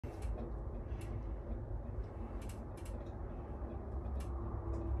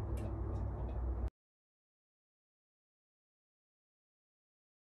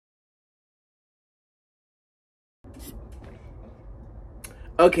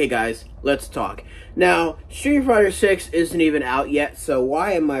Okay guys, let's talk. Now, Street Fighter 6 isn't even out yet, so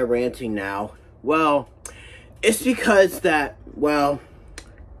why am I ranting now? Well, it's because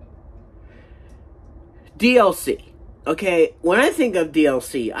DLC. Okay, when I think of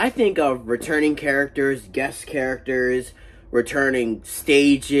DLC, I think of returning characters, guest characters, returning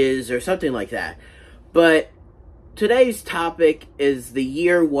stages, or something like that. But today's topic is the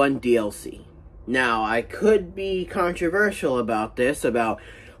Year 1 DLC. Now, I could be controversial about this, about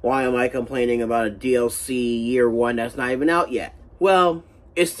why am I complaining about a DLC Year 1 that's not even out yet? Well,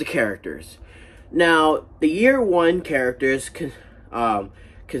 it's the characters. Now, the Year 1 characters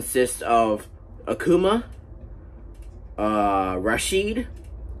consist of Akuma, Rashid,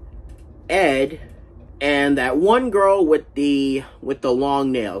 Ed, and that one girl with the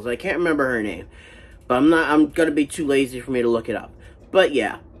long nails. I can't remember her name, but I'm gonna be too lazy for me to look it up. But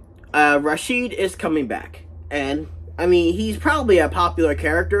yeah, Rashid is coming back, and I mean, he's probably a popular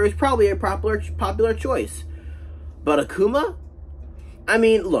character. He's probably a popular choice. But Akuma, I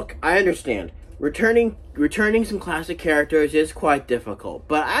mean, look, I understand returning some classic characters is quite difficult,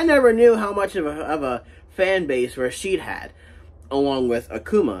 but I never knew how much of a fan base Rashid had, along with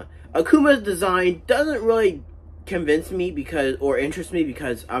Akuma. Akuma's design doesn't really convince me or interest me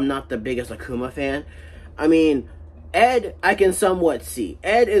because I'm not the biggest Akuma fan. I mean, Ed, I can somewhat see.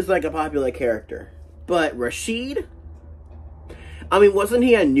 Ed is like a popular character. But Rashid, I mean, wasn't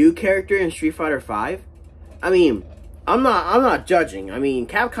he a new character in Street Fighter V? I mean, I'm not judging. I mean,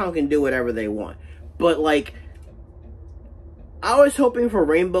 Capcom can do whatever they want. But like, I was hoping for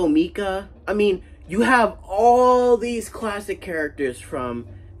Rainbow Mika. I mean, you have all these classic characters from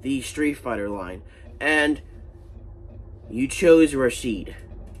the Street Fighter line, and you chose Rashid.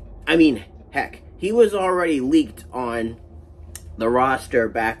 I mean, heck, he was already leaked on the roster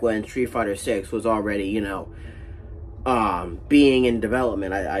back when Street Fighter 6 was already, you know, being in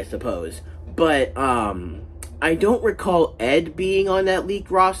development, I suppose. But, I don't recall Ed being on that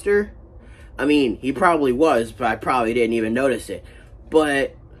leaked roster. I mean, he probably was, but I probably didn't even notice it.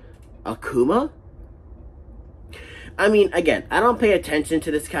 But Akuma? I mean, again, I don't pay attention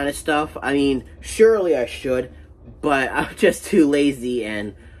to this kind of stuff. I mean, surely I should, but I'm just too lazy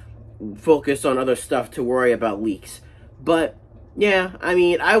and focused on other stuff to worry about leaks. But, yeah, I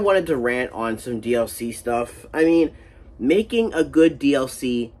mean, I wanted to rant on some DLC stuff. I mean, making a good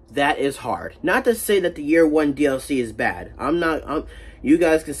DLC, that is hard. Not to say that the Year 1 DLC is bad. You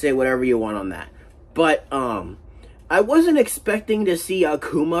guys can say whatever you want on that. But, I wasn't expecting to see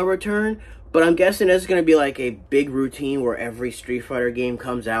Akuma return, but I'm guessing it's going to be like a big routine where every Street Fighter game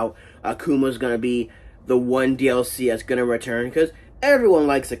comes out, Akuma's going to be the one DLC that's going to return, because everyone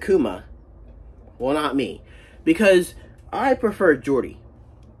likes Akuma. Well, not me, because I prefer Jordy.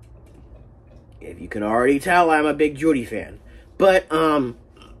 If you can already tell, I'm a big Jordy fan. But, I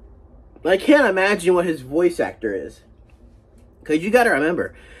can't imagine what his voice actor is. Because you got to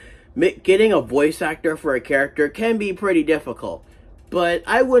remember, getting a voice actor for a character can be pretty difficult. But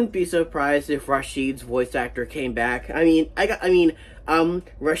I wouldn't be surprised if Rashid's voice actor came back. I mean,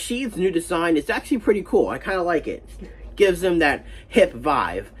 Rashid's new design is actually pretty cool. I kind of like it. Gives him that hip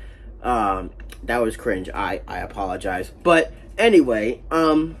vibe. That was cringe. I apologize. But anyway,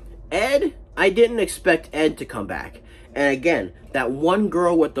 Ed, I didn't expect Ed to come back. And again, that one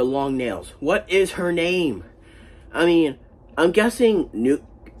girl with the long nails. What is her name? I mean, I'm guessing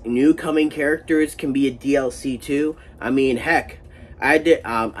new coming characters can be a DLC too. I mean, heck, I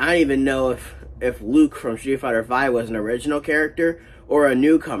don't even know if Luke from Street Fighter V was an original character or a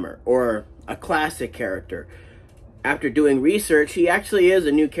newcomer or a classic character. After doing research, he actually is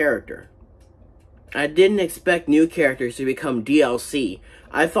a new character. I didn't expect new characters to become DLC.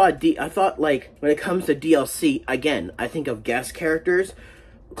 I thought like when it comes to DLC, again, I think of guest characters,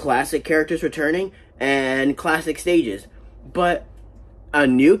 classic characters returning, and classic stages. But a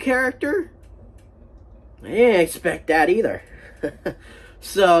new character? I didn't expect that either.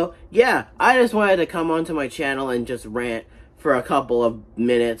 So, yeah, I just wanted to come onto my channel and just rant for a couple of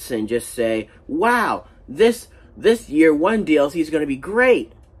minutes and just say, wow, this Year 1 DLC is going to be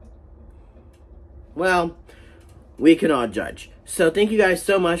great. Well, we can all judge. So, thank you guys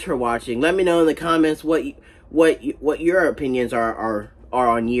so much for watching. Let me know in the comments what your opinions are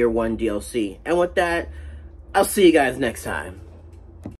on Year 1 DLC. And with that, I'll see you guys next time.